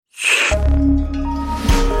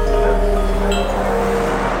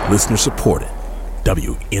Listener supported.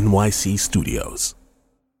 WNYC Studios.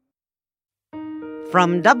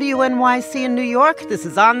 From WNYC in New York, this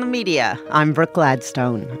is On the Media. I'm Brooke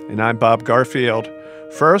Gladstone. And I'm Bob Garfield.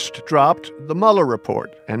 First dropped the Mueller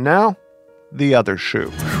report, and now the other shoe.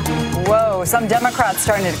 Whoa, some Democrats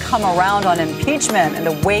starting to come around on impeachment in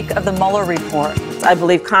the wake of the Mueller report. I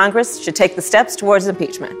believe Congress should take the steps towards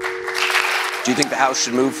impeachment. Do you think the House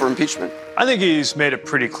should move for impeachment? I think he's made it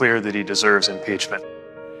pretty clear that he deserves impeachment.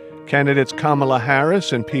 Candidates Kamala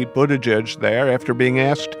Harris and Pete Buttigieg there after being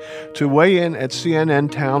asked to weigh in at CNN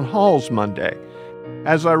town halls Monday.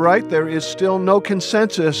 As I write, there is still no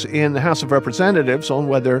consensus in the House of Representatives on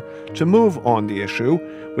whether to move on the issue,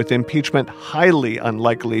 with impeachment highly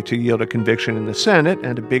unlikely to yield a conviction in the Senate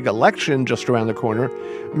and a big election just around the corner.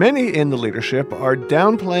 Many in the leadership are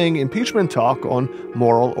downplaying impeachment talk on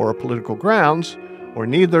moral or political grounds, or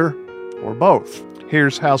neither, or both.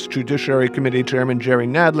 Here's House Judiciary Committee Chairman Jerry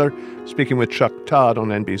Nadler speaking with Chuck Todd on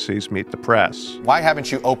NBC's Meet the Press. Why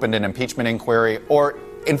haven't you opened an impeachment inquiry? Or,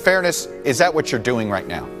 in fairness, is that what you're doing right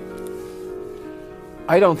now?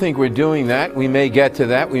 I don't think we're doing that. We may get to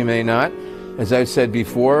that. We may not. As I've said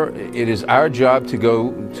before, it is our job to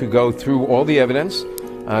go through all the evidence,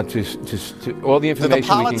 to all the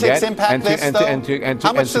information we can get, and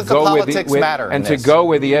to go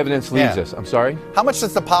where the evidence leads us. I'm sorry? How much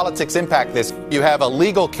does the politics impact this? You have a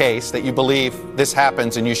legal case that you believe this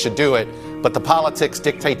happens and you should do it, but the politics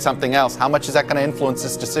dictate something else. How much is that going to influence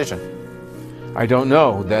this decision? I don't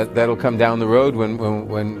know. That'll come down the road when we see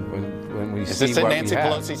what we have. Is this in Nancy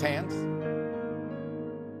Pelosi's hands?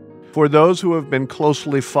 For those who have been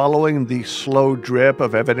closely following the slow drip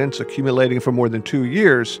of evidence accumulating for more than 2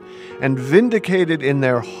 years and vindicated in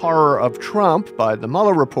their horror of Trump by the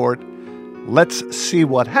Mueller report, let's see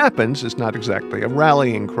what happens is not exactly a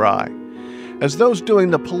rallying cry. As those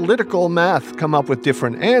doing the political math come up with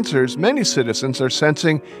different answers, many citizens are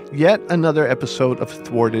sensing yet another episode of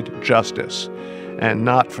thwarted justice, and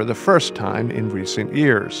not for the first time in recent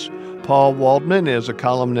years. Paul Waldman is a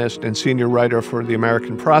columnist and senior writer for The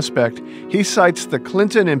American Prospect. He cites the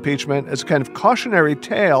Clinton impeachment as a kind of cautionary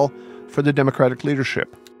tale for the Democratic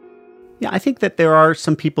leadership. Yeah, I think that there are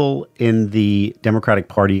some people in the Democratic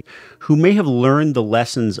Party who may have learned the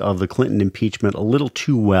lessons of the Clinton impeachment a little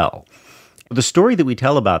too well. The story that we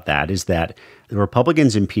tell about that is that the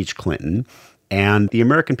Republicans impeached Clinton, and the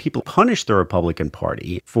American people punished the Republican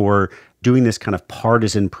Party for doing this kind of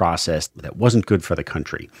partisan process that wasn't good for the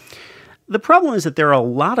country. The problem is that there are a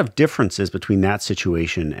lot of differences between that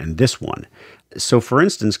situation and this one. So, for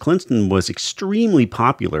instance, Clinton was extremely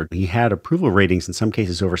popular. He had approval ratings in some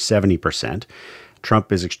cases over 70%.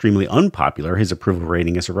 Trump is extremely unpopular. His approval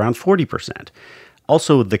rating is around 40%.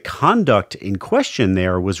 Also, the conduct in question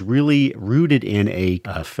there was really rooted in an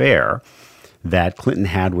affair that Clinton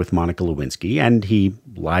had with Monica Lewinsky, and he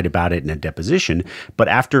lied about it in a deposition. But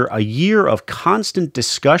after a year of constant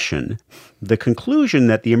discussion, the conclusion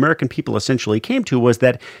that the American people essentially came to was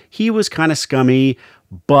that he was kind of scummy,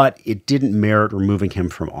 but it didn't merit removing him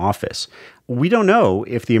from office. We don't know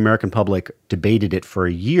if the American public debated it for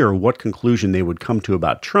a year, what conclusion they would come to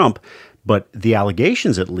about Trump, but the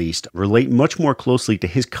allegations, at least, relate much more closely to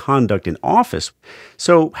his conduct in office.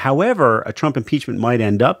 So, however a Trump impeachment might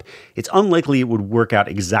end up, it's unlikely it would work out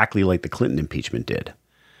exactly like the Clinton impeachment did.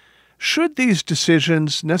 Should these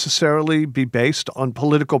decisions necessarily be based on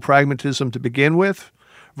political pragmatism to begin with,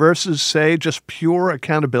 versus, say, just pure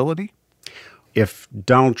accountability? If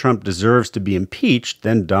Donald Trump deserves to be impeached,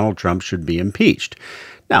 then Donald Trump should be impeached.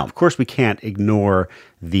 Now, of course, we can't ignore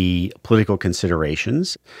the political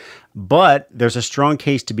considerations, but there's a strong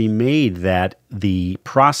case to be made that the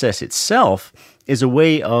process itself is a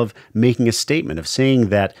way of making a statement, of saying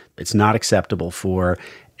that it's not acceptable for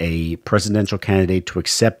a presidential candidate to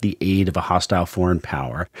accept the aid of a hostile foreign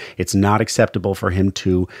power. It's not acceptable for him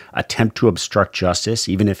to attempt to obstruct justice,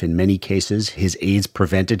 even if in many cases his aides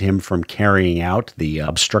prevented him from carrying out the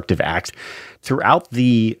obstructive act. Throughout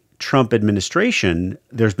the Trump administration,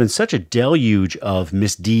 there's been such a deluge of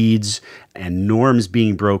misdeeds and norms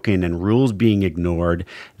being broken and rules being ignored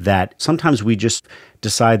that sometimes we just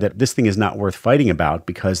decide that this thing is not worth fighting about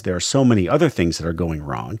because there are so many other things that are going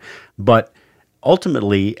wrong. But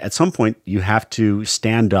ultimately, at some point, you have to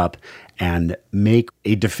stand up and make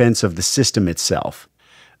a defense of the system itself.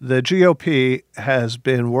 The GOP has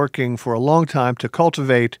been working for a long time to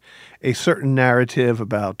cultivate a certain narrative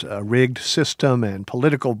about a rigged system and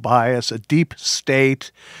political bias, a deep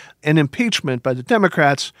state. An impeachment by the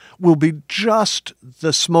Democrats will be just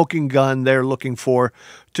the smoking gun they're looking for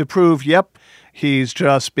to prove, yep, he's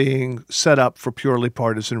just being set up for purely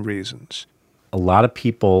partisan reasons. a lot of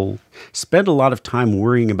people spend a lot of time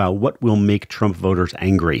worrying about what will make Trump voters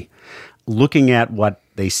angry. Looking at what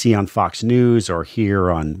they see on Fox News or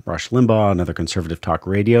hear on Rush Limbaugh and other conservative talk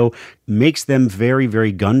radio makes them very,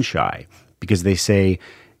 very gun-shy, because they say,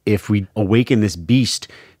 if we awaken this beast,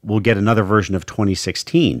 we'll get another version of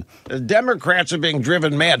 2016. The Democrats are being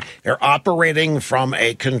driven mad. They're operating from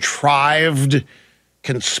a contrived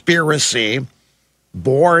conspiracy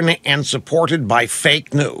born and supported by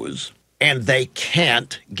fake news, and they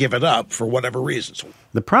can't give it up for whatever reasons.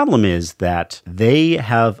 The problem is that they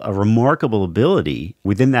have a remarkable ability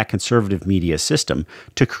within that conservative media system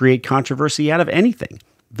to create controversy out of anything.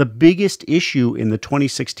 The biggest issue in the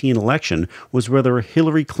 2016 election was whether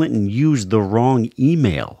Hillary Clinton used the wrong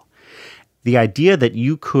email. The idea that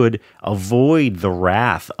you could avoid the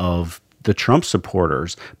wrath of the Trump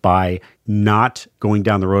supporters by not going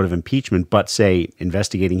down the road of impeachment, but, say,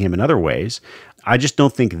 investigating him in other ways, I just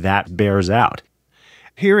don't think that bears out.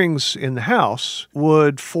 Hearings in the House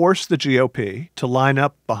would force the GOP to line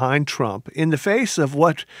up behind Trump in the face of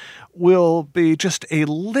what will be just a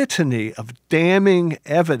litany of damning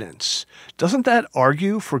evidence. Doesn't that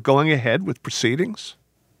argue for going ahead with proceedings?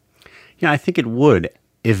 Yeah, I think it would.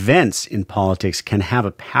 Events in politics can have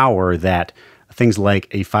a power that things like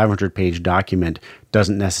a 500-page document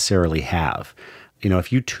doesn't necessarily have. You know,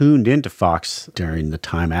 if you tuned into Fox during the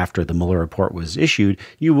time after the Mueller report was issued,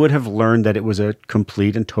 you would have learned that it was a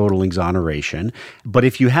complete and total exoneration. But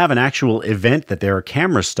if you have an actual event that there are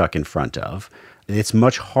cameras stuck in front of, it's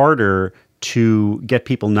much harder to get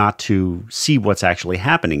people not to see what's actually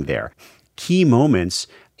happening there. Key moments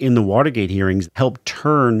in the Watergate hearings helped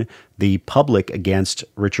turn the public against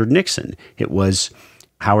Richard Nixon. It was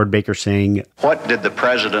Howard Baker saying, "What did the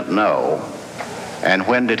president know? And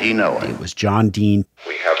when did he know it?" It was John Dean.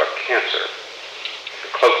 "We have a cancer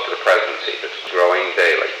close to the presidency that's growing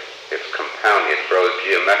daily. It's compounding. It grows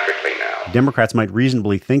geometrically now." Democrats might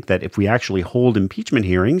reasonably think that if we actually hold impeachment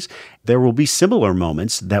hearings, there will be similar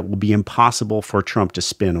moments that will be impossible for Trump to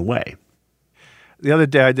spin away. The other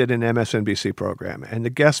day I did an MSNBC program, and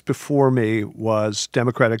the guest before me was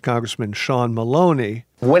Democratic Congressman Sean Maloney.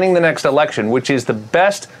 Winning the next election, which is the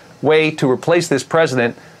best way to replace this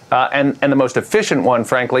president, and the most efficient one,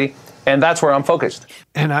 frankly, and that's where I'm focused.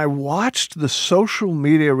 And I watched the social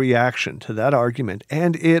media reaction to that argument,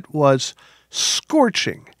 and it was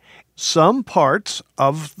scorching. Some parts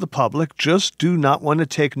of the public just do not want to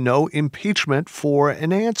take no impeachment for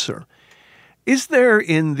an answer. Is there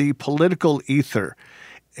in the political ether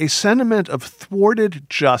a sentiment of thwarted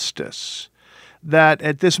justice that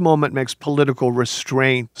at this moment makes political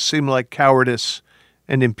restraint seem like cowardice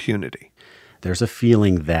and impunity? There's a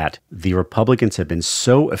feeling that the Republicans have been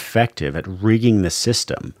so effective at rigging the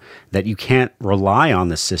system that you can't rely on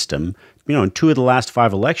the system. You know, in 2 of the last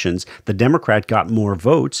 5 elections, the Democrat got more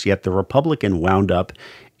votes, yet the Republican wound up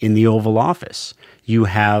in the Oval Office. You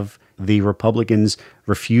have the Republicans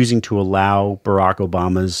refusing to allow Barack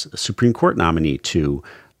Obama's Supreme Court nominee to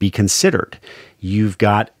be considered. You've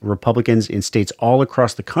got Republicans in states all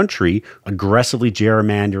across the country aggressively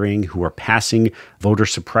gerrymandering, who are passing voter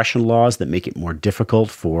suppression laws that make it more difficult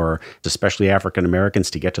for especially African Americans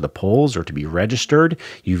to get to the polls or to be registered.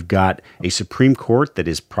 You've got a Supreme Court that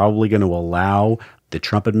is probably going to allow the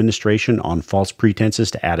Trump administration on false pretenses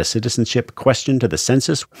to add a citizenship question to the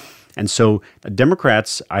census. And so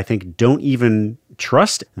Democrats, I think, don't even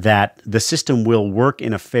trust that the system will work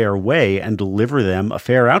in a fair way and deliver them a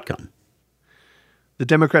fair outcome. The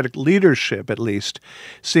Democratic leadership, at least,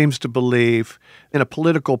 seems to believe in a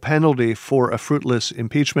political penalty for a fruitless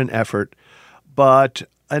impeachment effort, but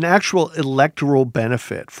an actual electoral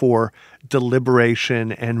benefit for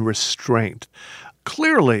deliberation and restraint.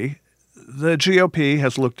 Clearly, the GOP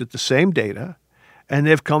has looked at the same data, and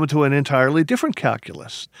they've come to an entirely different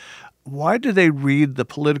calculus. Why do they read the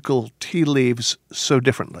political tea leaves so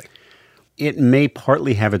differently? It may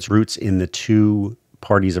partly have its roots in the two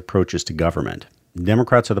parties' approaches to government.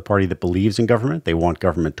 Democrats are the party that believes in government. They want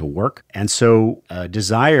government to work. And so a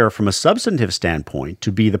desire from a substantive standpoint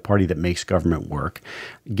to be the party that makes government work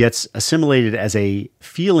gets assimilated as a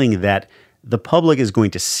feeling that the public is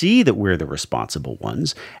going to see that we're the responsible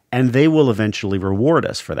ones, and they will eventually reward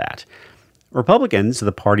us for that. Republicans are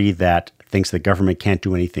the party that thinks that government can't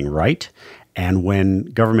do anything right, and when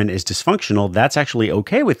government is dysfunctional, that's actually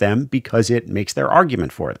okay with them because it makes their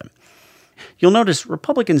argument for them. You'll notice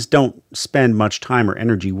Republicans don't spend much time or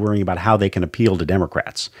energy worrying about how they can appeal to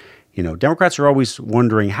Democrats. You know, Democrats are always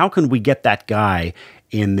wondering, how can we get that guy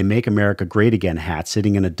in the Make America Great Again hat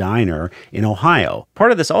sitting in a diner in Ohio?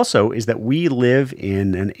 Part of this also is that we live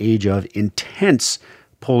in an age of intense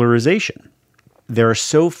polarization. there are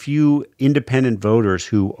so few independent voters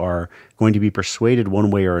who are going to be persuaded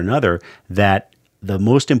one way or another that the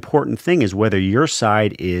most important thing is whether your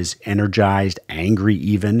side is energized, angry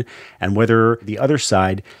even, and whether the other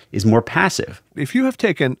side is more passive. If you have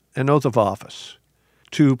taken an oath of office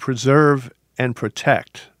to preserve and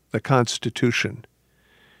protect the Constitution,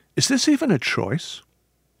 is this even a choice?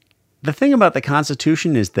 The thing about the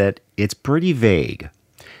Constitution is that it's pretty vague.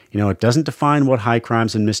 It doesn't define what high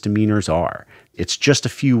crimes and misdemeanors are. It's just a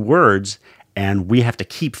few words, and we have to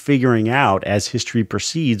keep figuring out as history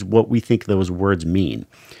proceeds what we think those words mean.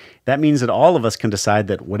 That means that all of us can decide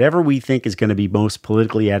that whatever we think is going to be most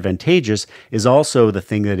politically advantageous is also the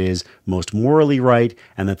thing that is most morally right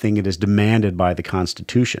and the thing that is demanded by the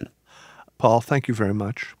Constitution. Paul, thank you very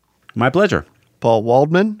much. My pleasure. Paul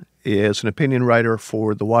Waldman is an opinion writer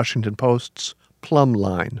for the Washington Post's Plumb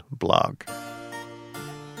Line blog.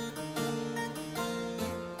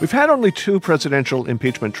 We've had only 2 presidential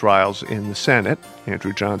impeachment trials in the Senate,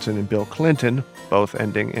 Andrew Johnson and Bill Clinton, both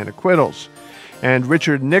ending in acquittals. And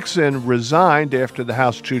Richard Nixon resigned after the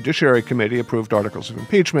House Judiciary Committee approved articles of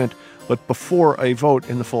impeachment, but before a vote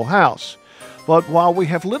in the full House. But while we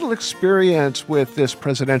have little experience with this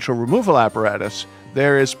presidential removal apparatus,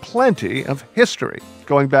 there is plenty of history,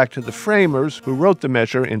 going back to the framers who wrote the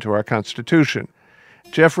measure into our Constitution.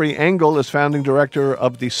 Jeffrey Engel is founding director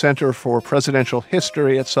of the Center for Presidential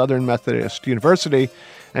History at Southern Methodist University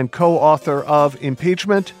and co-author of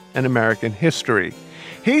Impeachment and American History.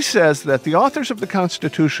 He says that the authors of the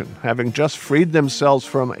Constitution, having just freed themselves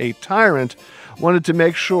from a tyrant, wanted to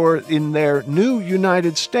make sure in their new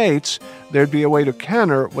United States there'd be a way to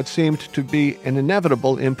counter what seemed to be an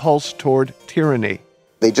inevitable impulse toward tyranny.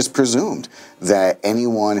 They just presumed that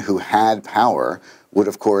anyone who had power would,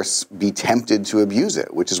 of course, be tempted to abuse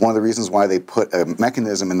it, which is one of the reasons why they put a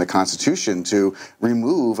mechanism in the Constitution to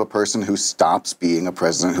remove a person who stops being a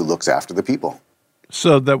president who looks after the people.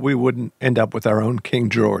 So that we wouldn't end up with our own King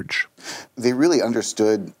George. They really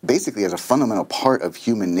understood, basically as a fundamental part of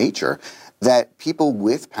human nature, that people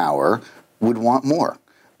with power would want more.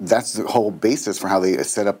 That's the whole basis for how they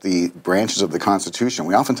set up the branches of the Constitution.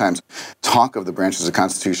 We oftentimes talk of the branches of the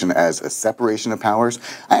Constitution as a separation of powers.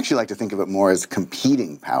 I actually like to think of it more as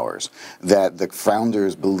competing powers, that the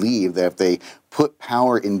founders believed that if they put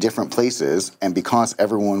power in different places, and because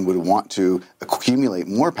everyone would want to accumulate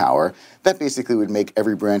more power, that basically would make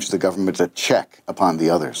every branch of the government a check upon the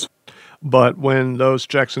others. But when those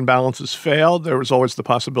checks and balances failed, there was always the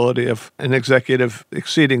possibility of an executive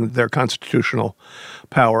exceeding their constitutional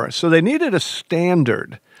power. So they needed a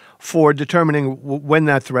standard for determining when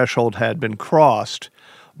that threshold had been crossed.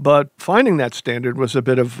 But finding that standard was a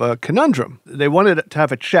bit of a conundrum. They wanted to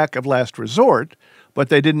have a check of last resort, but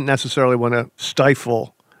they didn't necessarily want to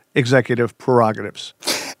stifle executive prerogatives.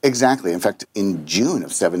 Exactly. In fact, in June of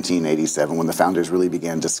 1787, when the founders really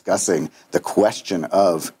began discussing the question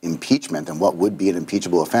of impeachment and what would be an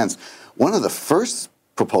impeachable offense, one of the first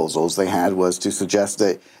proposals they had was to suggest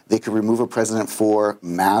that they could remove a president for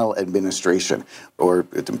maladministration, or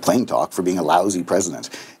in plain talk, for being a lousy president.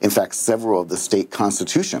 In fact, several of the state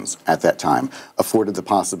constitutions at that time afforded the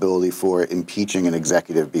possibility for impeaching an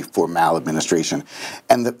executive for maladministration.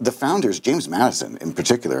 And the founders, James Madison in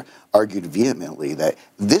particular, argued vehemently that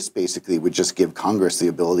this basically would just give Congress the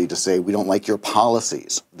ability to say, we don't like your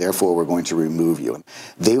policies, therefore we're going to remove you. And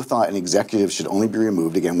they thought an executive should only be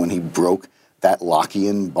removed, again, when he broke that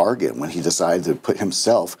Lockean bargain, when he decided to put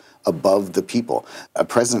himself above the people. A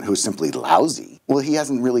president who's simply lousy, well, he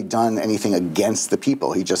hasn't really done anything against the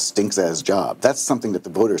people. He just stinks at his job. That's something that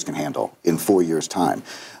the voters can handle in 4 years' time.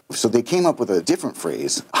 So they came up with a different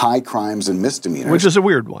phrase, high crimes and misdemeanors. Which is a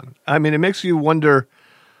weird one. I mean, it makes you wonder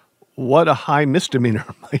what a high misdemeanor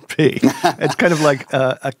might be. It's kind of like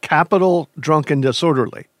a capital drunken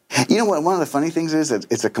disorderly. You know what? One of the funny things is that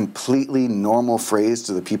it's a completely normal phrase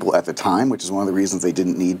to the people at the time, which is one of the reasons they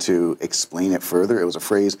didn't need to explain it further. It was a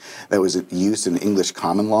phrase that was used in English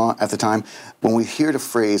common law at the time. When we hear the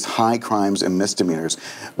phrase high crimes and misdemeanors,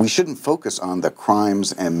 we shouldn't focus on the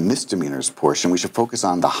crimes and misdemeanors portion. We should focus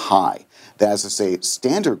on the high. That is to say,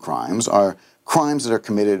 standard crimes are crimes that are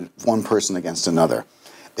committed one person against another.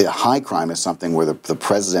 A high crime is something where the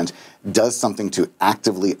president does something to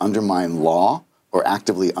actively undermine law or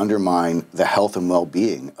actively undermine the health and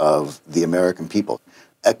well-being of the American people.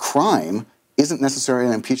 A crime isn't necessarily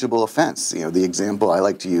an impeachable offense. You know, the example I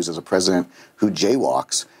like to use is a president who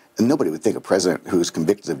jaywalks, and nobody would think a president who's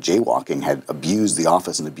convicted of jaywalking had abused the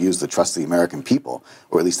office and abused the trust of the American people,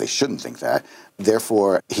 or at least they shouldn't think that.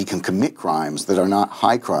 Therefore, he can commit crimes that are not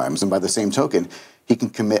high crimes, and by the same token, he can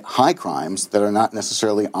commit high crimes that are not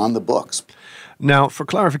necessarily on the books. Now, for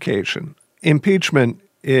clarification, Impeachment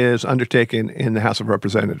is undertaken in the House of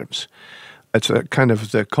Representatives. It's a kind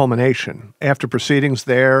of the culmination. After proceedings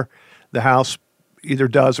there, the House either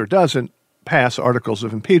does or doesn't pass articles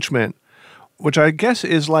of impeachment, which I guess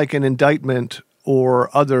is like an indictment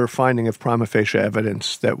or other finding of prima facie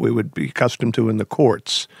evidence that we would be accustomed to in the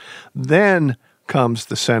courts. Then comes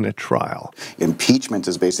the Senate trial. Impeachment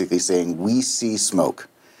is basically saying we see smoke.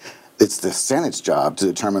 It's the Senate's job to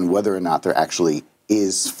determine whether or not there actually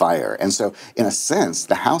is fire. And so, in a sense,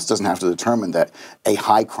 the House doesn't have to determine that a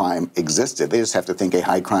high crime existed. They just have to think a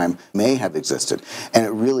high crime may have existed. And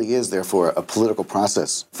it really is, therefore, a political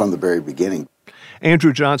process from the very beginning.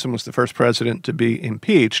 Andrew Johnson was the first president to be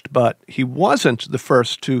impeached, but he wasn't the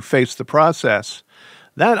first to face the process.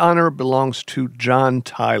 That honor belongs to John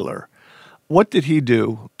Tyler. What did he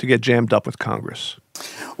do to get jammed up with Congress?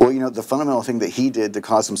 Well, the fundamental thing that he did to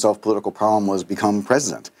cause himself political problem was become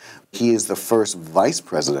president. He is the first vice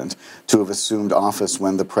president to have assumed office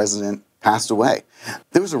when the president passed away.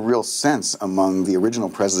 There was a real sense among the original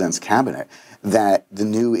president's cabinet that the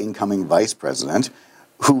new incoming vice president,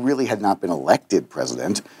 who really had not been elected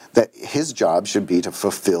president, that his job should be to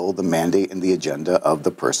fulfill the mandate and the agenda of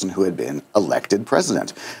the person who had been elected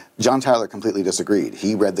president. John Tyler completely disagreed.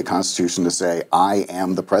 He read the Constitution to say, I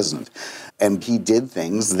am the president. And he did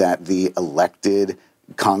things that the elected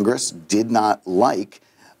Congress did not like.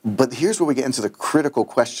 But here's where we get into the critical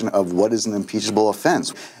question of what is an impeachable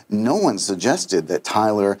offense. No one suggested that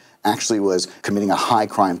Tyler actually was committing a high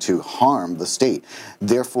crime to harm the state.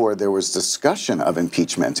 Therefore, there was discussion of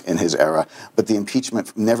impeachment in his era, but the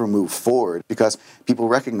impeachment never moved forward because people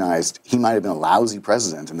recognized he might have been a lousy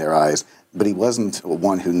president in their eyes, but he wasn't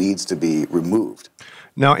one who needs to be removed.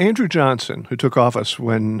 Now, Andrew Johnson, who took office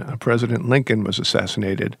when President Lincoln was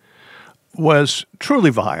assassinated, was truly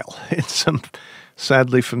vile in some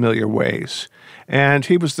sadly familiar ways. And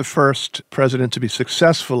he was the first president to be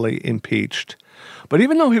successfully impeached. But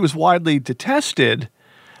even though he was widely detested,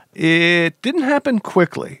 it didn't happen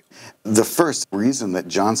quickly. The first reason that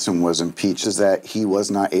Johnson was impeached is that he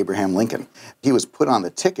was not Abraham Lincoln. He was put on the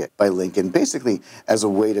ticket by Lincoln basically as a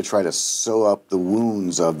way to try to sew up the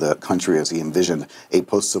wounds of the country as he envisioned a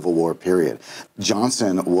post-Civil War period.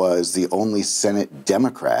 Johnson was the only Senate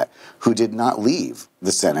Democrat who did not leave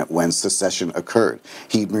the Senate when secession occurred.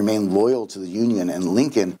 He remained loyal to the Union, and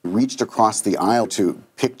Lincoln reached across the aisle to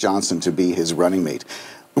pick Johnson to be his running mate.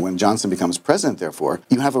 When Johnson becomes president, therefore,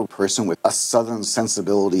 you have a person with a Southern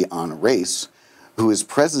sensibility on race who is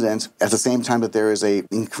president at the same time that there is a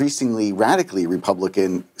increasingly radically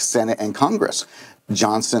Republican Senate and Congress.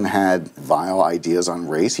 Johnson had vile ideas on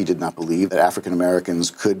race. He did not believe that African Americans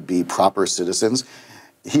could be proper citizens.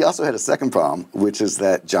 He also had a second problem, which is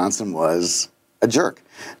that Johnson was a jerk.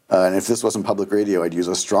 And if this wasn't public radio, I'd use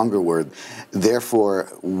a stronger word.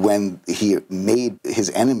 Therefore, when he made his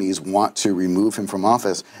enemies want to remove him from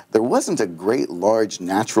office, there wasn't a great large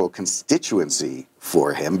natural constituency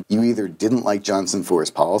for him. You either didn't like Johnson for his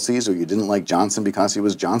policies or you didn't like Johnson because he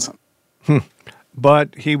was Johnson.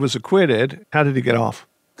 But he was acquitted. How did he get off?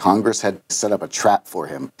 Congress had set up a trap for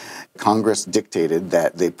him. Congress dictated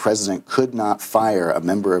that the president could not fire a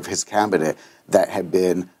member of his cabinet that had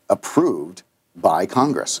been approved by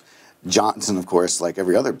Congress. Johnson, of course, like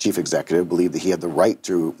every other chief executive, believed that he had the right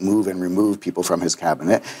to move and remove people from his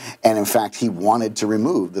cabinet. And in fact, he wanted to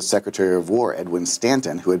remove the Secretary of War, Edwin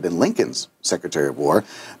Stanton, who had been Lincoln's Secretary of War,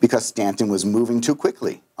 because Stanton was moving too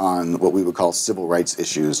quickly on what we would call civil rights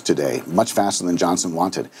issues today, much faster than Johnson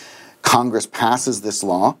wanted. Congress passes this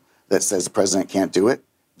law that says the president can't do it.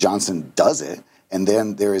 Johnson does it. And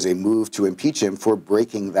then there is a move to impeach him for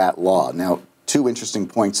breaking that law. Now, two interesting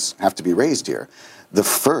points have to be raised here. The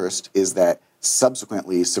first is that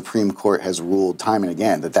subsequently Supreme Court has ruled time and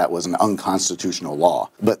again that that was an unconstitutional law.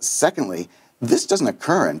 But secondly, this doesn't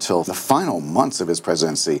occur until the final months of his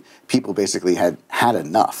presidency. People basically had had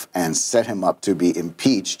enough and set him up to be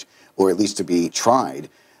impeached, or at least to be tried,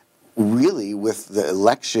 really with the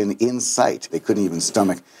election in sight. They couldn't even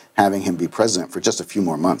stomach having him be president for just a few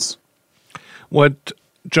more months. What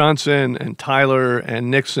Johnson and Tyler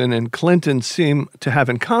and Nixon and Clinton seem to have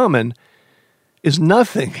in common is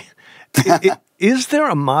nothing. Is there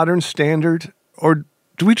a modern standard, or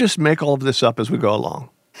do we just make all of this up as we go along?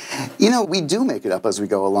 We do make it up as we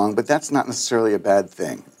go along, but that's not necessarily a bad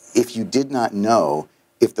thing. If you did not know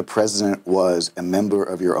if the president was a member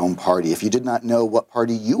of your own party, if you did not know what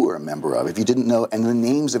party you were a member of, if you didn't know and the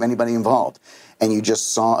names of anybody involved, and you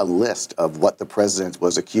just saw a list of what the president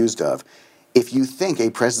was accused of, if you think a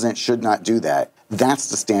president should not do that, that's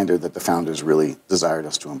the standard that the founders really desired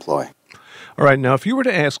us to employ. All right. Now, if you were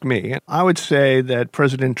to ask me, I would say that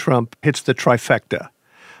President Trump hits the trifecta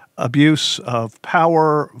abuse of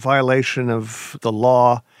power, violation of the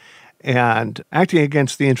law, and acting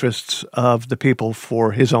against the interests of the people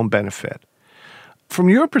for his own benefit. From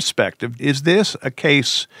your perspective, is this a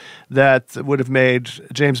case that would have made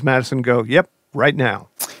James Madison go, yep, right now?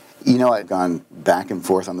 You know, I've gone back and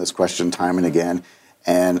forth on this question time and again,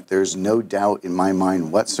 and there's no doubt in my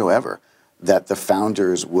mind whatsoever that the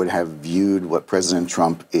founders would have viewed what President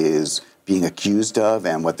Trump is being accused of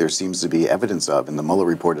and what there seems to be evidence of, in the Mueller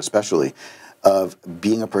report especially, of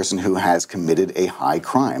being a person who has committed a high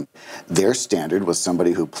crime. Their standard was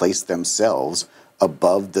somebody who placed themselves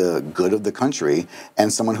above the good of the country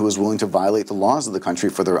and someone who was willing to violate the laws of the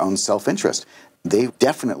country for their own self-interest. They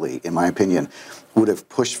definitely, in my opinion, would have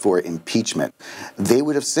pushed for impeachment. They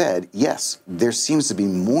would have said, yes, there seems to be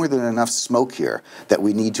more than enough smoke here that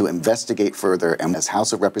we need to investigate further. And as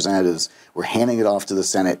House of Representatives, we're handing it off to the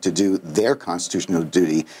Senate to do their constitutional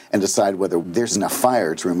duty and decide whether there's enough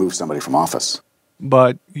fire to remove somebody from office.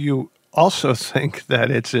 But you also think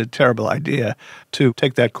that it's a terrible idea to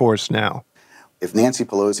take that course now. If Nancy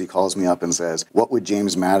Pelosi calls me up and says, what would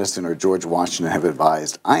James Madison or George Washington have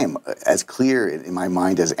advised? I am as clear in my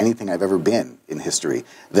mind as anything I've ever been in history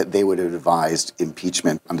that they would have advised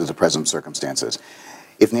impeachment under the present circumstances.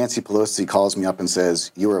 If Nancy Pelosi calls me up and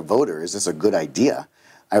says, you're a voter, is this a good idea?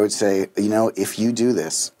 I would say, you know, if you do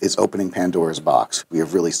this, it's opening Pandora's box. We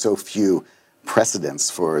have really so few precedents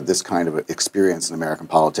for this kind of experience in American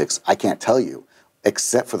politics. I can't tell you,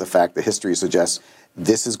 except for the fact that history suggests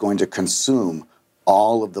this is going to consume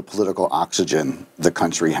all of the political oxygen the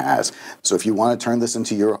country has. So if you want to turn this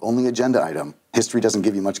into your only agenda item, history doesn't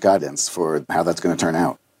give you much guidance for how that's going to turn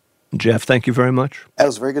out. Jeff, thank you very much. It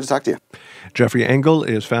was very good to talk to you. Jeffrey Engel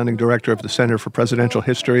is founding director of the Center for Presidential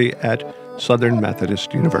History at Southern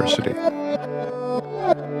Methodist University.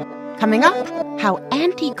 Coming up, how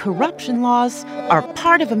anti-corruption laws are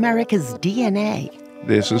part of America's DNA.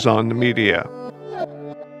 This is On the Media.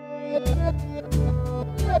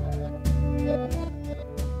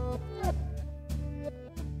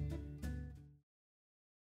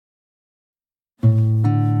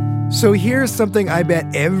 So here's something I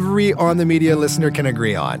bet every On the Media listener can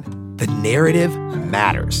agree on. The narrative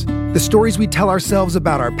matters. The stories we tell ourselves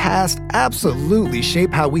about our past absolutely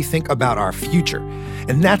shape how we think about our future.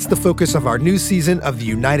 And that's the focus of our new season of The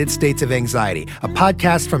United States of Anxiety, a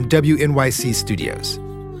podcast from WNYC Studios.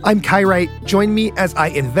 I'm Kai Wright. Join me as I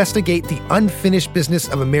investigate the unfinished business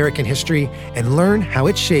of American history and learn how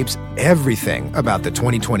it shapes everything about the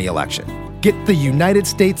 2020 election. Get The United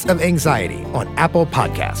States of Anxiety on Apple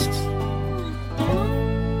Podcasts.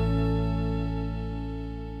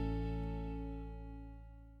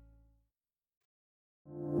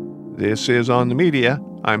 This is On the Media.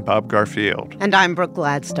 I'm Bob Garfield. And I'm Brooke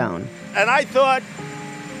Gladstone. And I thought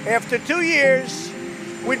after 2 years,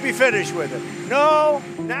 we'd be finished with it. No,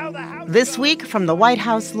 now the House... This week from the White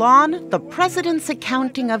House lawn, the president's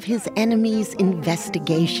accounting of his enemies'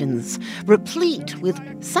 investigations, replete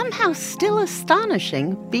with somehow still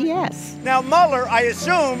astonishing BS. Now, Mueller, I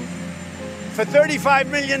assume, for $35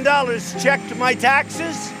 million, checked my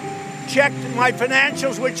taxes, checked my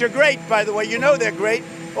financials, which are great, by the way. You know they're great.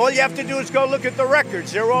 All you have to do is go look at the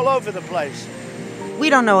records. They're all over the place. We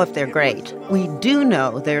don't know if they're great. We do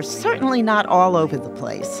know they're certainly not all over the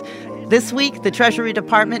place. This week, the Treasury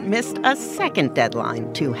Department missed a second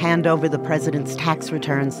deadline to hand over the president's tax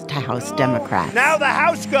returns to House Democrats. Now the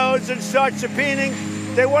House goes and starts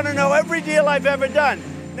subpoenaing. They want to know every deal I've ever done.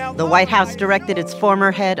 Now, the White House directed its former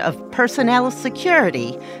head of personnel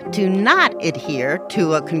security to not adhere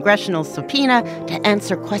to a congressional subpoena to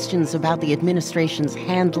answer questions about the administration's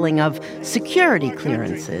handling of security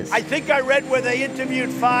clearances. I think I read where they interviewed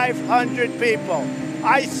 500 people.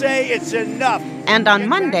 I say it's enough. And on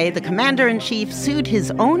Monday, the commander-in-chief sued his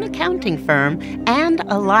own accounting firm and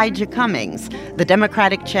Elijah Cummings, the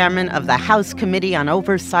Democratic chairman of the House Committee on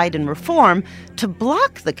Oversight and Reform, to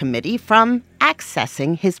block the committee from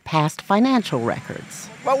accessing his past financial records.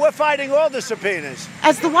 Well, we're fighting all the subpoenas.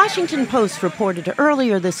 As the Washington Post reported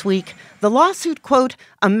earlier this week, the lawsuit, quote,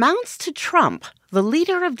 amounts to Trump, the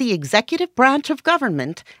leader of the executive branch of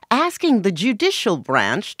government, asking the judicial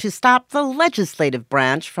branch to stop the legislative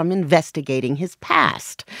branch from investigating his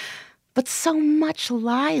past. But so much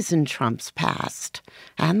lies in Trump's past,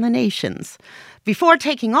 and the nation's. Before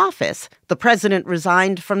taking office, the president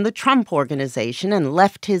resigned from the Trump Organization and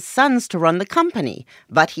left his sons to run the company,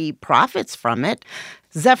 but he profits from it.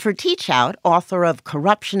 Zephyr Teachout, author of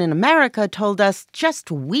Corruption in America, told us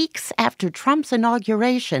just weeks after Trump's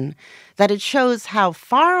inauguration that it shows how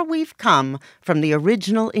far we've come from the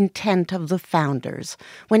original intent of the founders,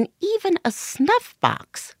 when even a snuff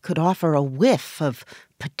box could offer a whiff of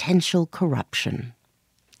potential corruption.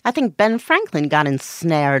 I think Ben Franklin got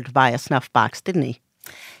ensnared by a snuff box, didn't he?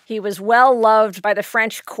 He was well loved by the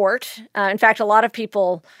French court. In fact, a lot of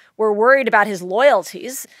people were worried about his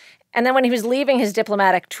loyalties. And then when he was leaving his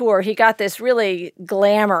diplomatic tour, he got this really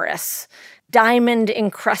glamorous,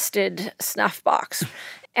 diamond-encrusted snuff box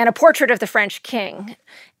and a portrait of the French king.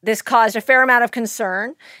 This caused a fair amount of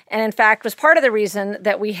concern, and in fact was part of the reason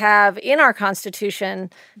that we have in our Constitution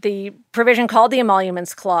the provision called the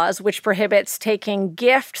Emoluments Clause, which prohibits taking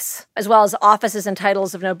gifts as well as offices and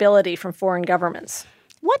titles of nobility from foreign governments.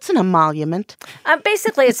 What's an emolument?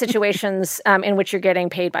 Basically, it's situations in which you're getting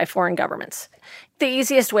paid by foreign governments. The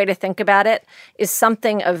easiest way to think about it is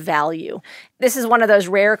something of value. This is one of those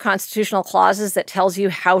rare constitutional clauses that tells you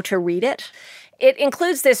how to read it. It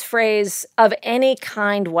includes this phrase, of any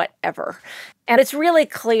kind whatever. And it's really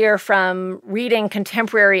clear from reading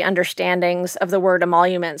contemporary understandings of the word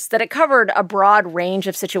emoluments that it covered a broad range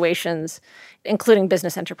of situations, including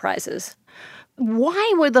business enterprises.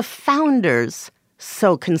 Why were the founders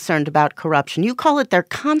so concerned about corruption? You call it their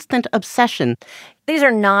constant obsession. These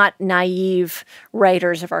are not naive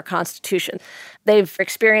writers of our Constitution. They've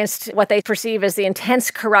experienced what they perceive as the intense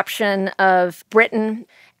corruption of Britain,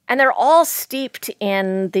 and they're all steeped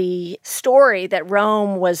in the story that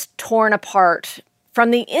Rome was torn apart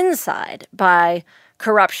from the inside by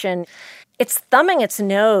corruption. It's thumbing its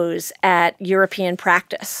nose at European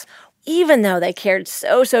practice, even though they cared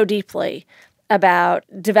so deeply about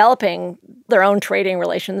developing their own trading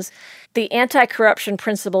relations. The anti-corruption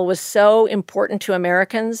principle was so important to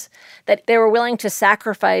Americans that they were willing to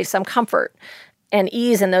sacrifice some comfort and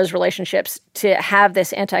ease in those relationships to have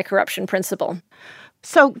this anti-corruption principle.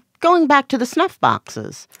 So going back to the snuff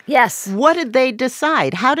boxes. Yes. What did they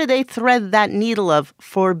decide? How did they thread that needle of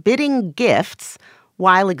forbidding gifts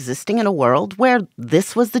while existing in a world where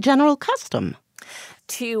this was the general custom?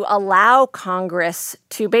 To allow Congress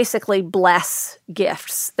to basically bless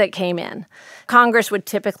gifts that came in. Congress would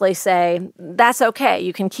typically say, that's okay,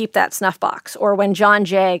 you can keep that snuff box. Or when John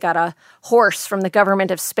Jay got a horse from the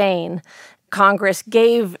government of Spain, Congress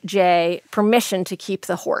gave Jay permission to keep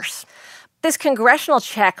the horse. This congressional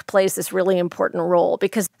check plays this really important role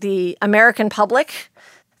because the American public,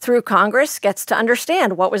 through Congress, gets to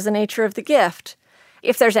understand what was the nature of the gift.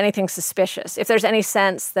 If there's anything suspicious, if there's any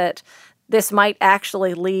sense that this might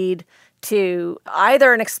actually lead to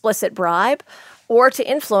either an explicit bribe or to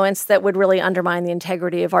influence that would really undermine the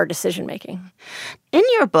integrity of our decision-making. In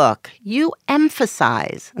your book, you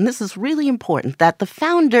emphasize, and this is really important, that the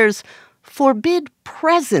founders forbid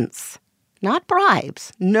presents, not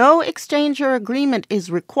bribes. No exchange or agreement is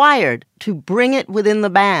required to bring it within the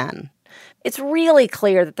ban. It's really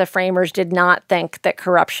clear that the framers did not think that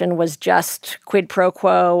corruption was just quid pro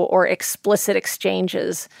quo or explicit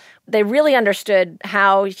exchanges. They really understood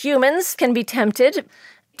how humans can be tempted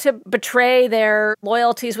to betray their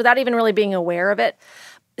loyalties without even really being aware of it.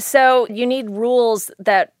 So you need rules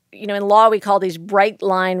that, in law we call these bright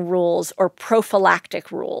line rules or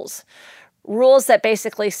prophylactic rules. Rules that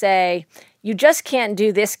basically say, you just can't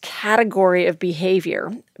do this category of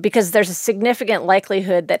behavior because there's a significant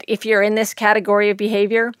likelihood that if you're in this category of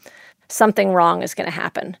behavior, something wrong is going to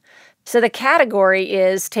happen. So the category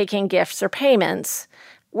is taking gifts or payments.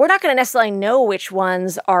 We're not going to necessarily know which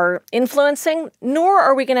ones are influencing, nor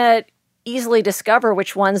are we going to easily discover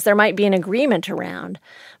which ones there might be an agreement around.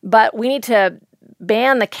 But we need to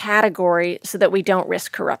ban the category so that we don't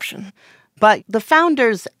risk corruption. But the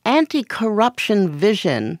founders' anti-corruption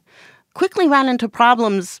vision quickly ran into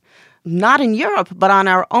problems not in Europe, but on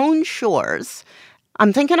our own shores.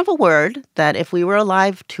 I'm thinking of a word that if we were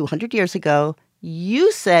alive 200 years ago,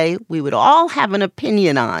 you say we would all have an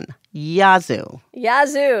opinion on. Yazoo.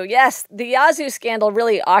 Yazoo, yes. The Yazoo scandal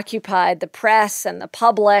really occupied the press and the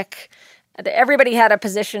public. Everybody had a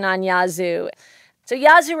position on Yazoo. So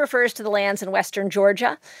Yazoo refers to the lands in western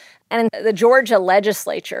Georgia. And the Georgia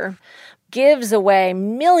legislature gives away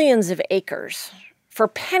millions of acres for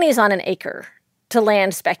pennies on an acre to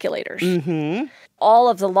land speculators. Mm-hmm. All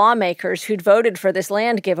of the lawmakers who'd voted for this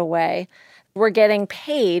land giveaway were getting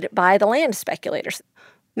paid by the land speculators.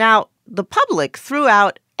 Now, the public threw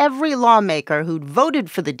out every lawmaker who'd voted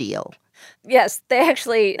for the deal. Yes, they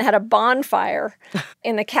actually had a bonfire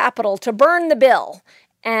in the Capitol to burn the bill.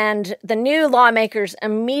 And the new lawmakers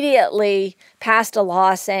immediately passed a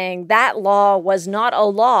law saying that law was not a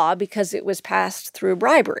law because it was passed through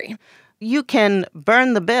bribery. you can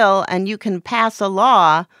burn the bill and you can pass a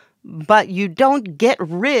law, but you don't get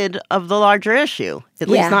rid of the larger issue, at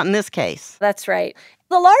least not in this case. That's right.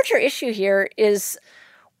 The larger issue here is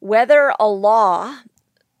whether a law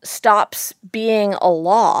stops being a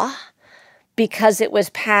law because it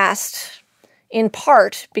was passed in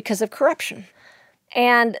part because of corruption.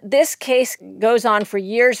 And this case goes on for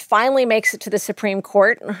years, finally makes it to the Supreme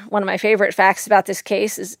Court. One of my favorite facts about this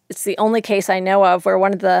case is it's the only case I know of where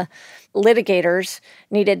one of the litigators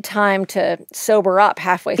needed time to sober up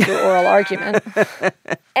halfway through oral argument.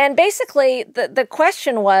 And basically, the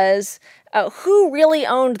question was, who really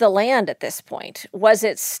owned the land at this point? Was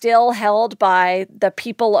it still held by the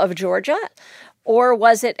people of Georgia? Or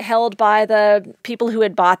was it held by the people who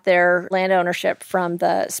had bought their land ownership from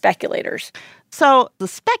the speculators? So the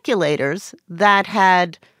speculators that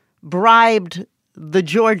had bribed the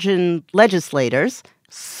Georgian legislators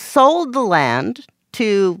sold the land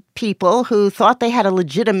to people who thought they had a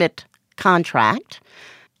legitimate contract.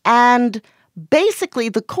 And basically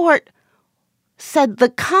the court said the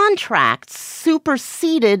contract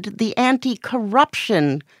superseded the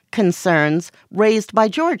anti-corruption concerns raised by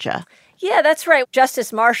Georgia. Yeah, that's right.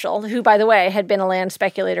 Justice Marshall, who, by the way, had been a land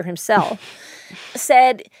speculator himself,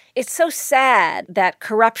 said, it's so sad that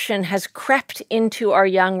corruption has crept into our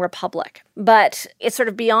young republic, but it's sort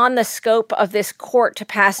of beyond the scope of this court to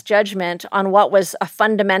pass judgment on what was a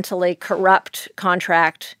fundamentally corrupt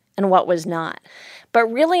contract and what was not. But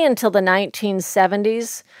really until the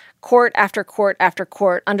 1970s, court after court after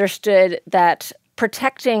court understood that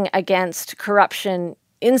protecting against corruption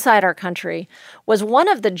inside our country was one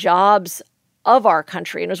of the jobs of our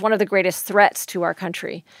country and was one of the greatest threats to our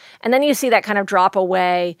country. And then you see that kind of drop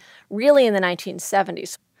away really in the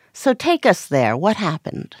 1970s. So take us there. What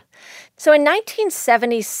happened? So in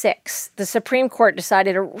 1976, the Supreme Court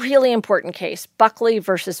decided a really important case, Buckley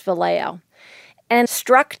versus Vallejo, and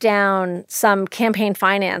struck down some campaign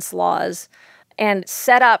finance laws and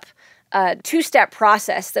set up a two-step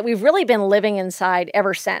process that we've really been living inside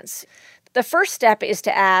ever since. The first step is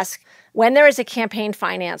to ask, when there is a campaign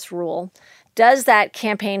finance rule, does that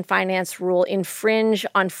campaign finance rule infringe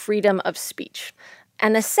on freedom of speech?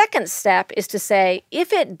 And the second step is to say,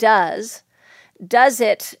 if it does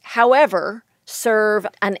it, however, serve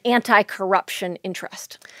an anti-corruption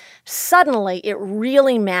interest? Suddenly, it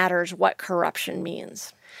really matters what corruption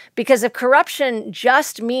means. Because if corruption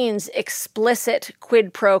just means explicit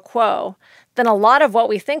quid pro quo, then a lot of what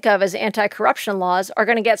we think of as anti-corruption laws are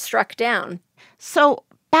going to get struck down. So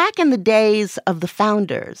back in the days of the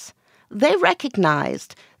founders, they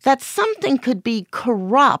recognized that something could be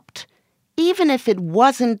corrupt even if it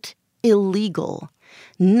wasn't illegal.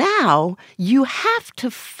 Now you have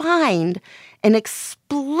to find an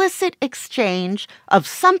explicit exchange of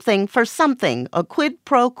something for something, a quid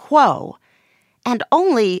pro quo, and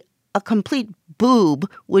only a complete boob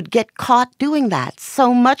would get caught doing that.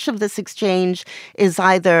 So much of this exchange is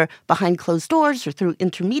either behind closed doors or through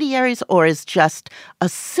intermediaries or is just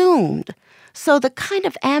assumed. So the kind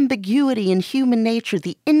of ambiguity in human nature,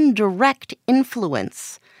 the indirect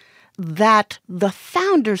influence that the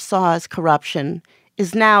founders saw as corruption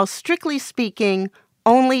is now, strictly speaking,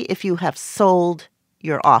 only if you have sold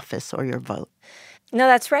your office or your vote. No,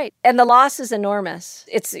 that's right. And the loss is enormous.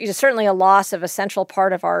 It's certainly a loss of a central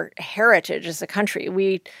part of our heritage as a country.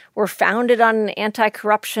 We were founded on an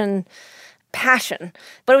anti-corruption passion,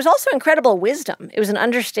 but it was also incredible wisdom. It was an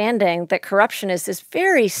understanding that corruption is this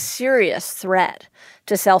very serious threat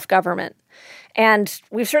to self-government. And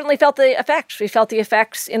we've certainly felt the effects. We felt the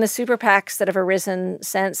effects in the super PACs that have arisen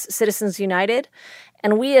since Citizens United.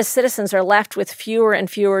 And we as citizens are left with fewer and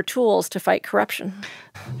fewer tools to fight corruption.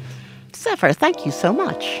 Zephyr, thank you so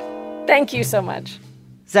much. Thank you so much.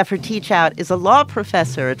 Zephyr Teachout is a law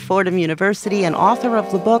professor at Fordham University and author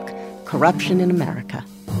of the book Corruption in America.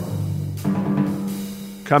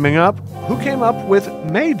 Coming up, who came up with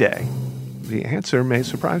May Day? The answer may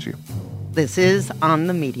surprise you. This is On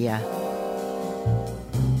the Media.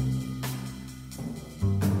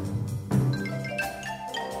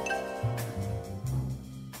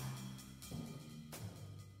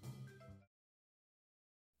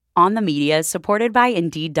 On the Media is supported by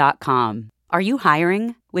Indeed.com. Are you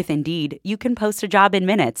hiring? With Indeed, you can post a job in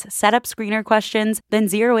minutes, set up screener questions, then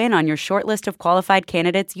zero in on your short list of qualified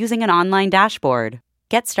candidates using an online dashboard.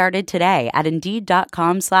 Get started today at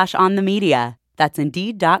Indeed.com/onthemedia. That's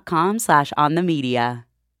Indeed.com/onthemedia.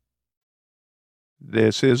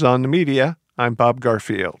 This is On the Media. I'm Bob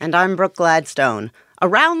Garfield. And I'm Brooke Gladstone.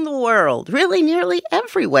 Around the world, really nearly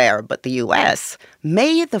everywhere but the U.S.,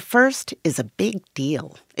 May the 1st is a big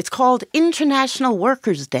deal. It's called International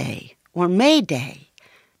Workers' Day, or May Day.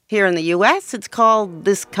 Here in the U.S., it's called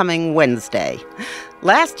This Coming Wednesday.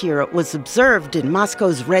 Last year, it was observed in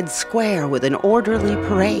Moscow's Red Square with an orderly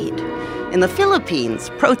parade. In the Philippines,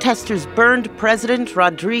 protesters burned President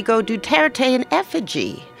Rodrigo Duterte in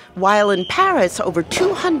effigy, while in Paris, over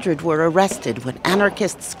 200 were arrested when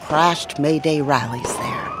anarchists crashed May Day rallies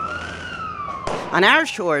there. On our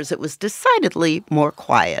shores, it was decidedly more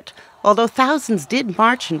quiet, although thousands did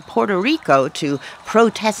march in Puerto Rico to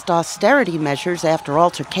protest austerity measures after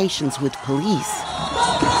altercations with police.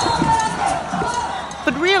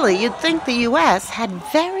 But really, you'd think the U.S. had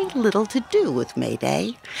very little to do with May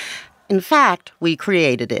Day. In fact, we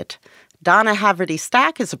created it. Donna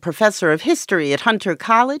Haverty-Stack is a professor of history at Hunter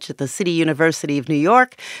College at the City University of New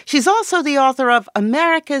York. She's also the author of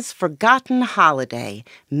America's Forgotten Holiday,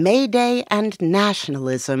 May Day and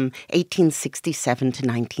Nationalism, 1867 to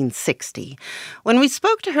 1960. When we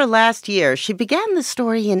spoke to her last year, she began the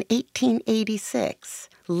story in 1886.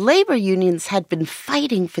 Labor unions had been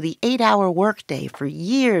fighting for the 8-hour workday for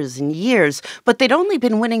years and years, but they'd only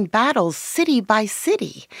been winning battles city by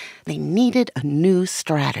city. They needed a new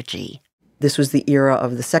strategy. This was the era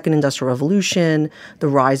of the Second Industrial Revolution, the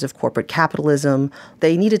rise of corporate capitalism.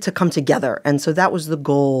 They needed to come together, and so that was the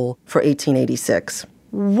goal for 1886.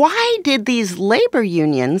 Why did these labor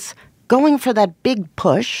unions, going for that big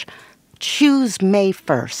push, choose May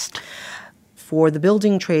 1st? For the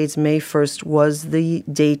building trades, May 1st was the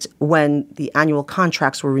date when the annual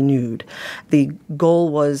contracts were renewed. The goal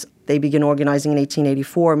was they began organizing in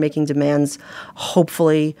 1884, making demands.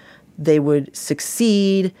 Hopefully, they would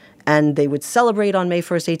succeed, and they would celebrate on May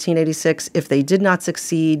 1st, 1886. If they did not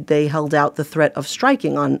succeed, they held out the threat of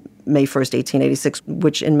striking on May 1st, 1886,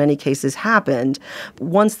 which in many cases happened.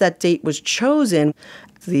 Once that date was chosen,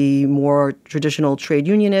 the more traditional trade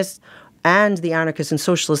unionists and the anarchists and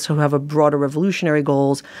socialists who have a broader revolutionary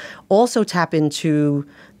goals also tap into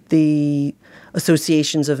the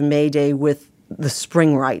associations of May Day with the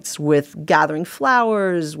spring rites, with gathering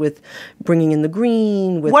flowers, with bringing in the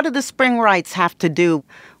green. What do the spring rites have to do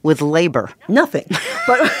with labor? Nothing.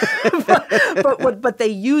 But they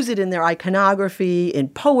use it in their iconography, in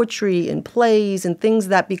poetry, in plays, and things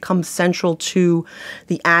that become central to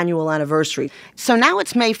the annual anniversary. So now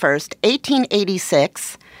it's May 1st,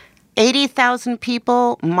 1886. 80,000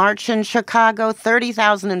 people march in Chicago,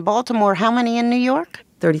 30,000 in Baltimore. How many in New York?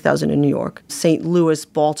 30,000 in New York. St. Louis,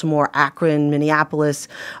 Baltimore, Akron, Minneapolis,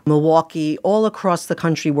 Milwaukee, all across the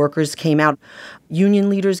country, workers came out. Union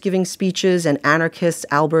leaders giving speeches and anarchists.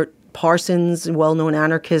 Albert Parsons, a well-known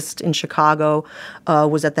anarchist in Chicago,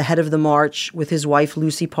 was at the head of the march with his wife,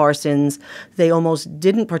 Lucy Parsons. They almost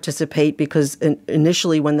didn't participate because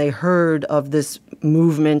initially when they heard of this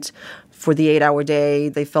movement for the 8-hour day,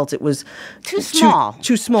 they felt it was too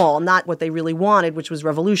small, not what they really wanted, which was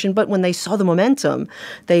revolution. But when they saw the momentum,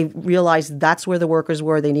 they realized that's where the workers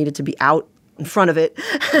were. They needed to be out in front of it,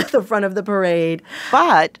 at the front of the parade.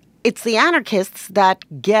 But it's the anarchists that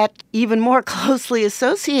get even more closely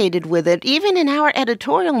associated with it. Even in our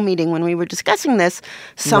editorial meeting when we were discussing this,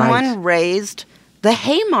 someone raised the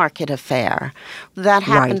Haymarket affair. That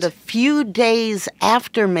happened a few days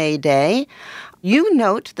after May Day. You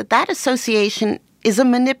note that association is a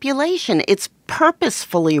manipulation. It's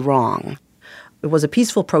purposefully wrong. It was a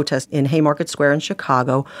peaceful protest in Haymarket Square in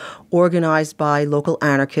Chicago, organized by local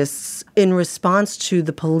anarchists in response to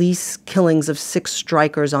the police killings of 6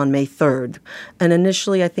 strikers on May 3rd. And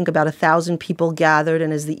initially, I think about 1,000 people gathered,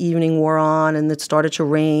 and as the evening wore on and it started to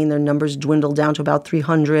rain, their numbers dwindled down to about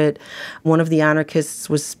 300. One of the anarchists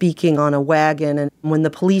was speaking on a wagon, and when the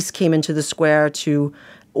police came into the square to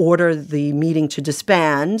order the meeting to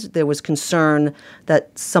disband, there was concern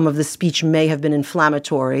that some of the speech may have been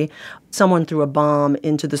inflammatory. Someone threw a bomb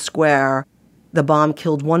into the square. The bomb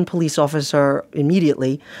killed 1 police officer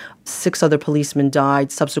immediately. 6 other policemen died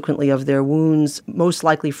subsequently of their wounds, most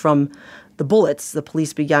likely from the bullets. The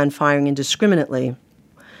police began firing indiscriminately.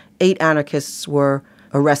 8 anarchists were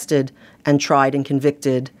arrested and tried and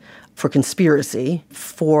convicted for conspiracy,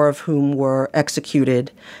 4 of whom were executed,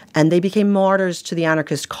 and they became martyrs to the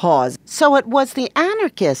anarchist cause. So it was the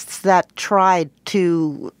anarchists that tried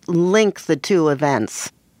to link the two events.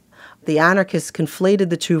 The anarchists conflated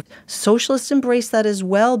the two. Socialists embraced that as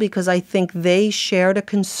well because I think they shared a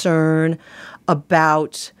concern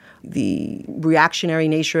about the reactionary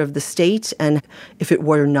nature of the state, and if it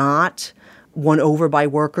were not won over by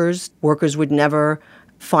workers, workers would never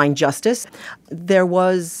find justice. There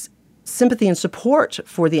was sympathy and support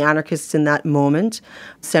for the anarchists in that moment.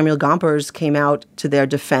 Samuel Gompers came out to their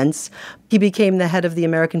defense. He became the head of the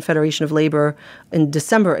American Federation of Labor in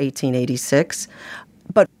December 1886.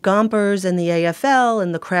 But Gompers and the AFL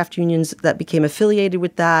and the craft unions that became affiliated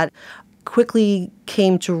with that quickly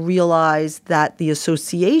came to realize that the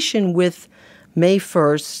association with May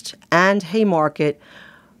 1st and Haymarket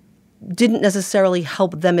didn't necessarily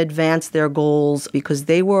help them advance their goals because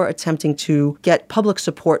they were attempting to get public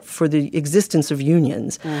support for the existence of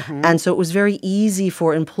unions. And so it was very easy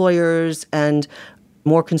for employers and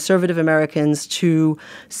more conservative Americans to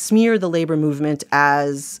smear the labor movement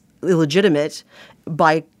as illegitimate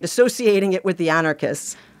by associating it with the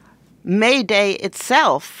anarchists. May Day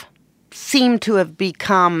itself seemed to have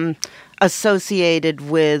become associated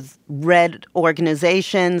with red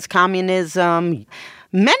organizations, communism.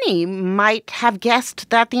 Many might have guessed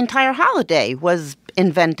that the entire holiday was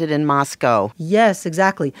invented in Moscow. Yes,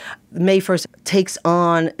 exactly. May 1st takes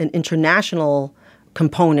on an international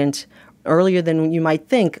component earlier than you might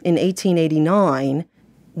think. In 1889,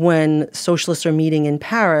 when socialists are meeting in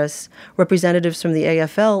Paris, representatives from the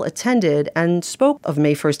AFL attended and spoke of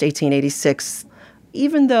May 1st, 1886.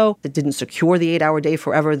 Even though it didn't secure the 8-hour day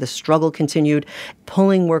forever, the struggle continued.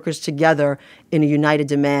 Pulling workers together in a united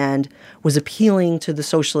demand was appealing to the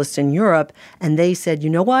socialists in Europe, and they said, you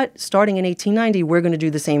know what, starting in 1890, we're going to do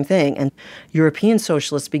the same thing. And European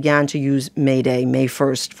socialists began to use May Day, May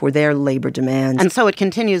 1st, for their labor demands. And so it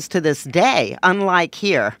continues to this day, unlike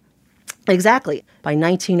here. Exactly. By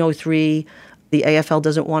 1903, the AFL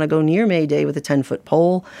doesn't want to go near May Day with a 10-foot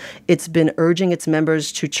pole. It's been urging its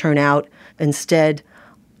members to turn out instead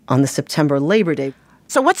on the September Labor Day.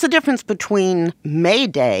 So what's the difference between May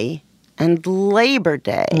Day and Labor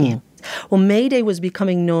Day? Well, May Day was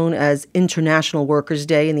becoming known as International Workers'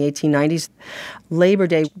 Day in the 1890s. Labor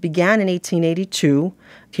Day began in 1882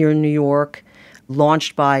 here in New York,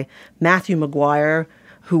 launched by Matthew McGuire,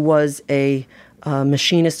 who was a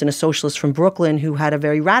machinist and a socialist from Brooklyn who had a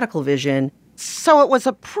very radical vision. So it was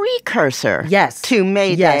a precursor to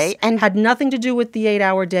May Day. And had nothing to do with the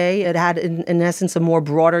 8-hour day. It had, in essence, a more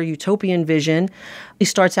broader utopian vision. He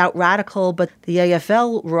starts out radical, but the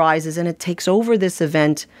AFL rises and it takes over this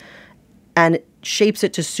event and shapes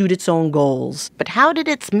it to suit its own goals. But how did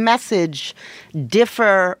its message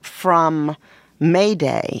differ from May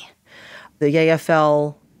Day? The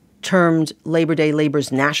AFL termed Labor Day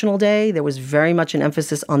Labor's National Day. There was very much an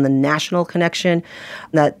emphasis on the national connection,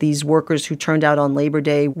 that these workers who turned out on Labor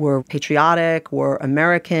Day were patriotic, were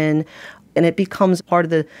American, and it becomes part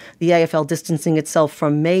of the AFL distancing itself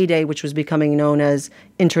from May Day, which was becoming known as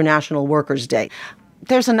International Workers' Day.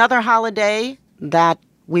 There's another holiday that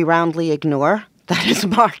we roundly ignore that is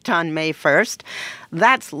marked on May 1st.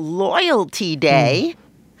 That's Loyalty Day.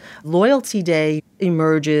 Loyalty Day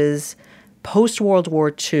emerges post-World War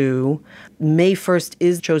II. May 1st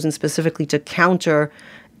is chosen specifically to counter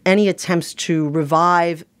any attempts to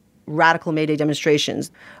revive radical May Day demonstrations.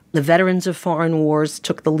 The veterans of foreign wars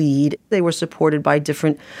took the lead. They were supported by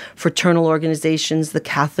different fraternal organizations, the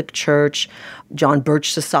Catholic Church, John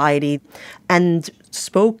Birch Society, and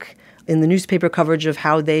spoke in the newspaper coverage of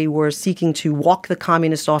how they were seeking to walk the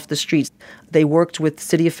communists off the streets. They worked with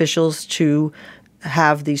city officials to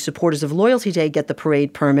have the supporters of Loyalty Day get the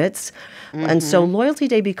parade permits. And so Loyalty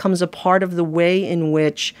Day becomes a part of the way in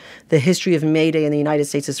which the history of May Day in the United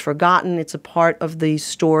States is forgotten. It's a part of the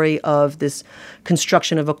story of this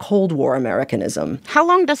construction of a Cold War Americanism. How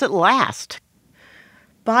long does it last?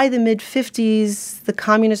 By the mid-50s, the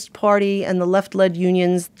Communist Party and the left-led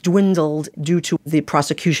unions dwindled due to the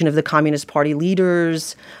prosecution of the Communist Party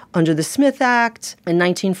leaders under the Smith Act in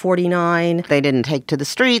 1949. They didn't take to the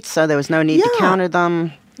streets, so there was no need to counter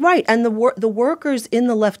them. Right, and the workers in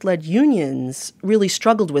the left-led unions really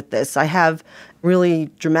struggled with this. I have really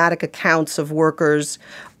dramatic accounts of workers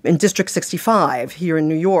in District 65 here in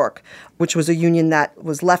New York, which was a union that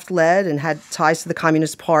was left-led and had ties to the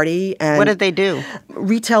Communist Party. And what did they do?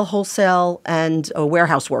 Retail, wholesale, and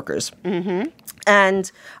warehouse workers.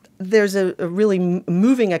 And there's a really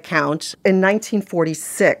moving account. In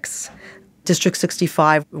 1946, District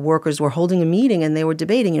 65 workers were holding a meeting and they were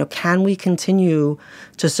debating, can we continue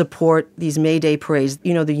to support these May Day parades? The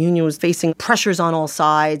union was facing pressures on all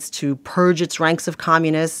sides to purge its ranks of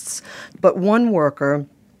communists. But one worker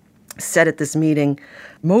said at this meeting,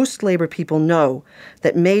 most labor people know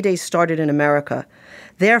that May Day started in America.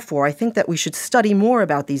 Therefore, I think that we should study more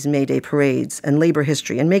about these May Day parades and labor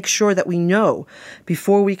history and make sure that we know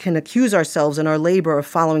before we can accuse ourselves and our labor of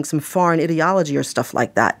following some foreign ideology or stuff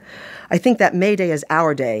like that. I think that May Day is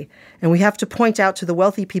our day, and we have to point out to the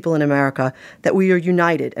wealthy people in America that we are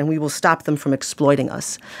united and we will stop them from exploiting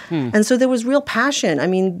us. And so there was real passion. I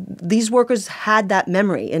mean, these workers had that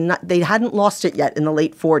memory, and they hadn't lost it yet in the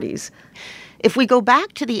late 40s. If we go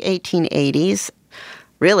back to the 1880s,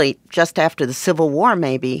 really just after the Civil War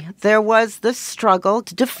maybe, there was this struggle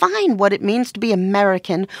to define what it means to be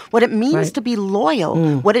American, what it means to be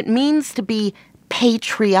loyal, what it means to be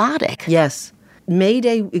patriotic. Yes. May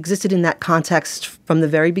Day existed in that context from the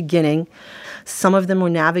very beginning. Some of them were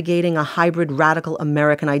navigating a hybrid radical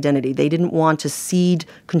American identity. They didn't want to cede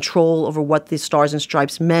control over what the Stars and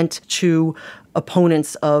Stripes meant to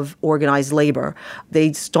opponents of organized labor.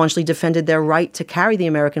 They staunchly defended their right to carry the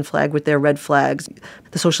American flag with their red flags.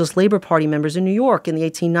 The Socialist Labor Party members in New York in the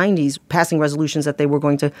 1890s passing resolutions that they were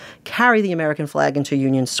going to carry the American flag into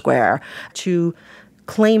Union Square, to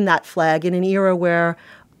claim that flag in an era where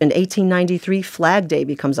in 1893, Flag Day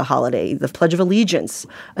becomes a holiday. The Pledge of Allegiance,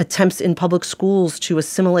 attempts in public schools to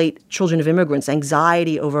assimilate children of immigrants,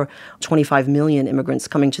 anxiety over 25 million immigrants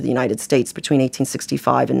coming to the United States between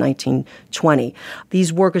 1865 and 1920.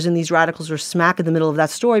 These workers and these radicals are smack in the middle of that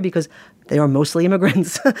story because they are mostly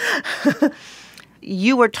immigrants.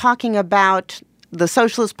 You were talking about the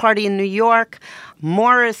Socialist Party in New York.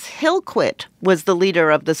 Morris Hillquit was the leader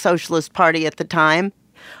of the Socialist Party at the time.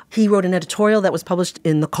 He wrote an editorial that was published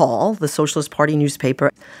in The Call, the Socialist Party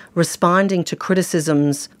newspaper, responding to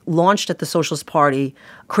criticisms launched at the Socialist Party,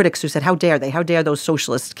 critics who said, how dare they? How dare those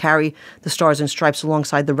socialists carry the Stars and Stripes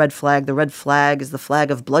alongside the red flag? The red flag is the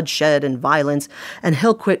flag of bloodshed and violence. And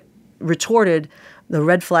Hillquit retorted, the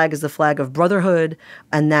red flag is the flag of brotherhood,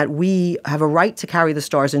 and that we have a right to carry the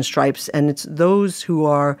Stars and Stripes. And it's those who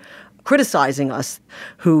are criticizing us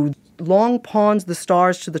who long pawns the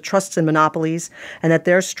stars to the trusts and monopolies, and that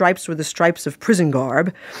their stripes were the stripes of prison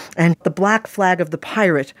garb, and the black flag of the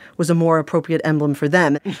pirate was a more appropriate emblem for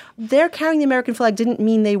them. Their carrying the American flag didn't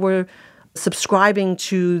mean they were subscribing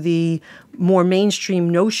to the more mainstream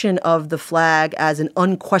notion of the flag as an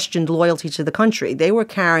unquestioned loyalty to the country. They were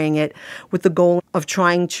carrying it with the goal of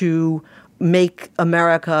trying to make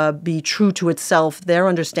America be true to itself, their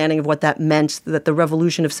understanding of what that meant, that the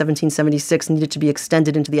revolution of 1776 needed to be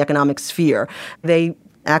extended into the economic sphere. They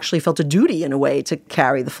actually felt a duty, in a way, to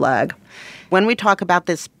carry the flag. When we talk about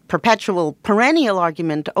this perpetual, perennial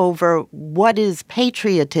argument over what is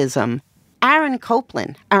patriotism, Aaron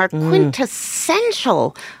Copland, our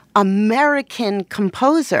quintessential American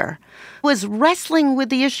composer, was wrestling with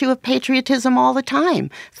the issue of patriotism all the time.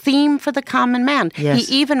 Theme for the Common Man. Yes.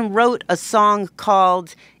 He even wrote a song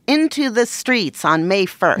called Into the Streets on May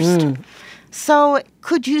 1st. So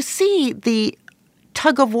could you see the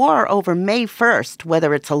tug of war over May 1st,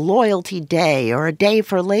 whether it's a loyalty day or a day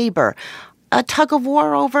for labor, a tug of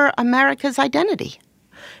war over America's identity?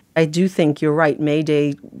 I do think you're right. May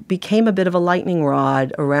Day became a bit of a lightning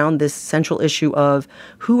rod around this central issue of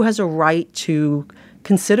who has a right to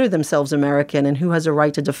consider themselves American and who has a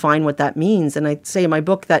right to define what that means. And I say in my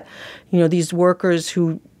book that, these workers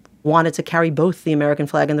who wanted to carry both the American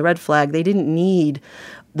flag and the red flag, they didn't need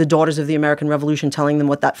the Daughters of the American Revolution telling them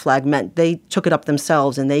what that flag meant. They took it up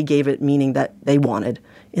themselves and they gave it meaning that they wanted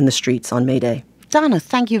in the streets on May Day. Donna,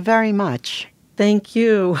 thank you very much. Thank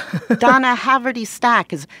you. Donna Haverty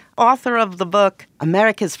Stack is author of the book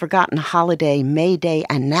America's Forgotten Holiday, May Day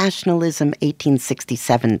and Nationalism,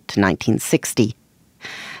 1867 to 1960.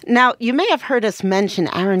 Now, you may have heard us mention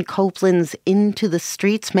Aaron Copland's Into the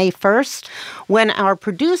Streets May 1st when our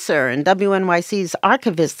producer and WNYC's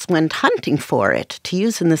archivists went hunting for it to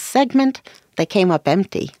use in the segment. They came up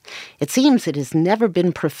empty. It seems it has never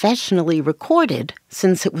been professionally recorded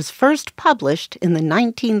since it was first published in the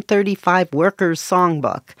 1935 Workers'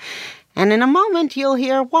 Songbook. And in a moment, you'll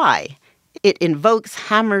hear why. It invokes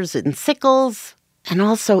hammers and sickles, and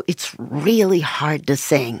also it's really hard to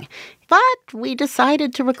sing. But we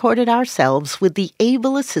decided to record it ourselves with the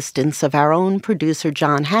able assistance of our own producer,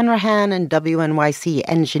 John Hanrahan, and WNYC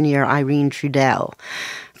engineer, Irene Trudell.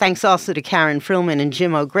 Thanks also to Karen Frillman and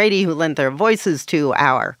Jim O'Grady, who lent their voices to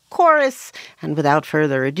our chorus. And without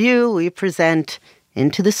further ado, we present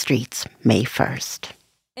Into the Streets, May 1st.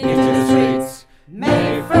 Into the streets,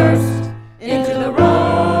 May 1st, into the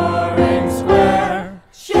roaring square,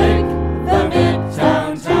 shake the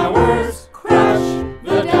midtown towers, crush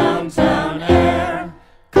the downtown air.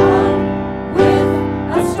 Come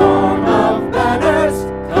with a storm of banners,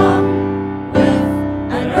 come with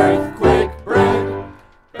an earthquake bread.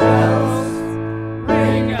 Bells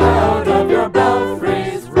ring out of your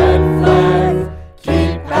belfries, red flag,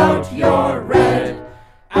 keep out your red,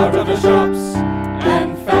 out of the shops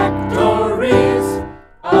and factories,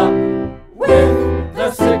 up with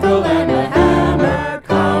the sickle and the hammer,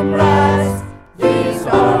 comrades, these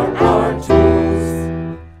are our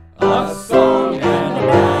tools, a song and a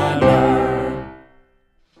banner.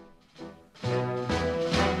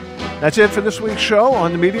 That's it for this week's show.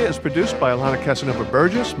 On the Media is produced by Alana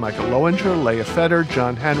Casanova-Burgess, Michael Lowinger, Leah Fetter,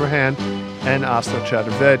 John Hanrahan, and Asta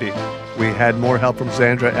Chaturvedi. We had more help from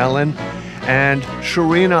Zandra Ellen and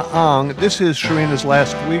Sharina Ong. This is Sharina's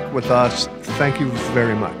last week with us. Thank you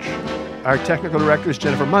very much. Our technical director is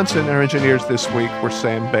Jennifer Munson. Our engineers this week were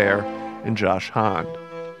Sam Baer and Josh Hahn.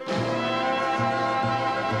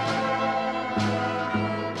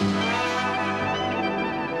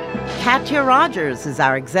 Katya Rogers is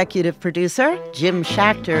our executive producer. Jim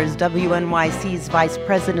Schachter is WNYC's vice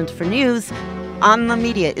president for news. On the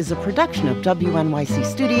Media is a production of WNYC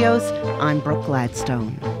Studios. I'm Brooke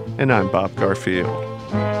Gladstone. And I'm Bob Garfield.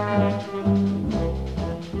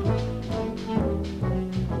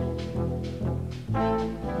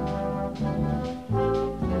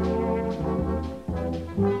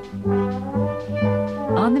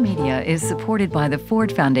 On the Media is supported by the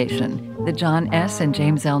Ford Foundation, the John S. and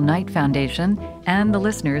James L. Knight Foundation, and the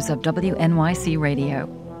listeners of WNYC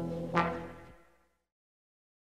Radio.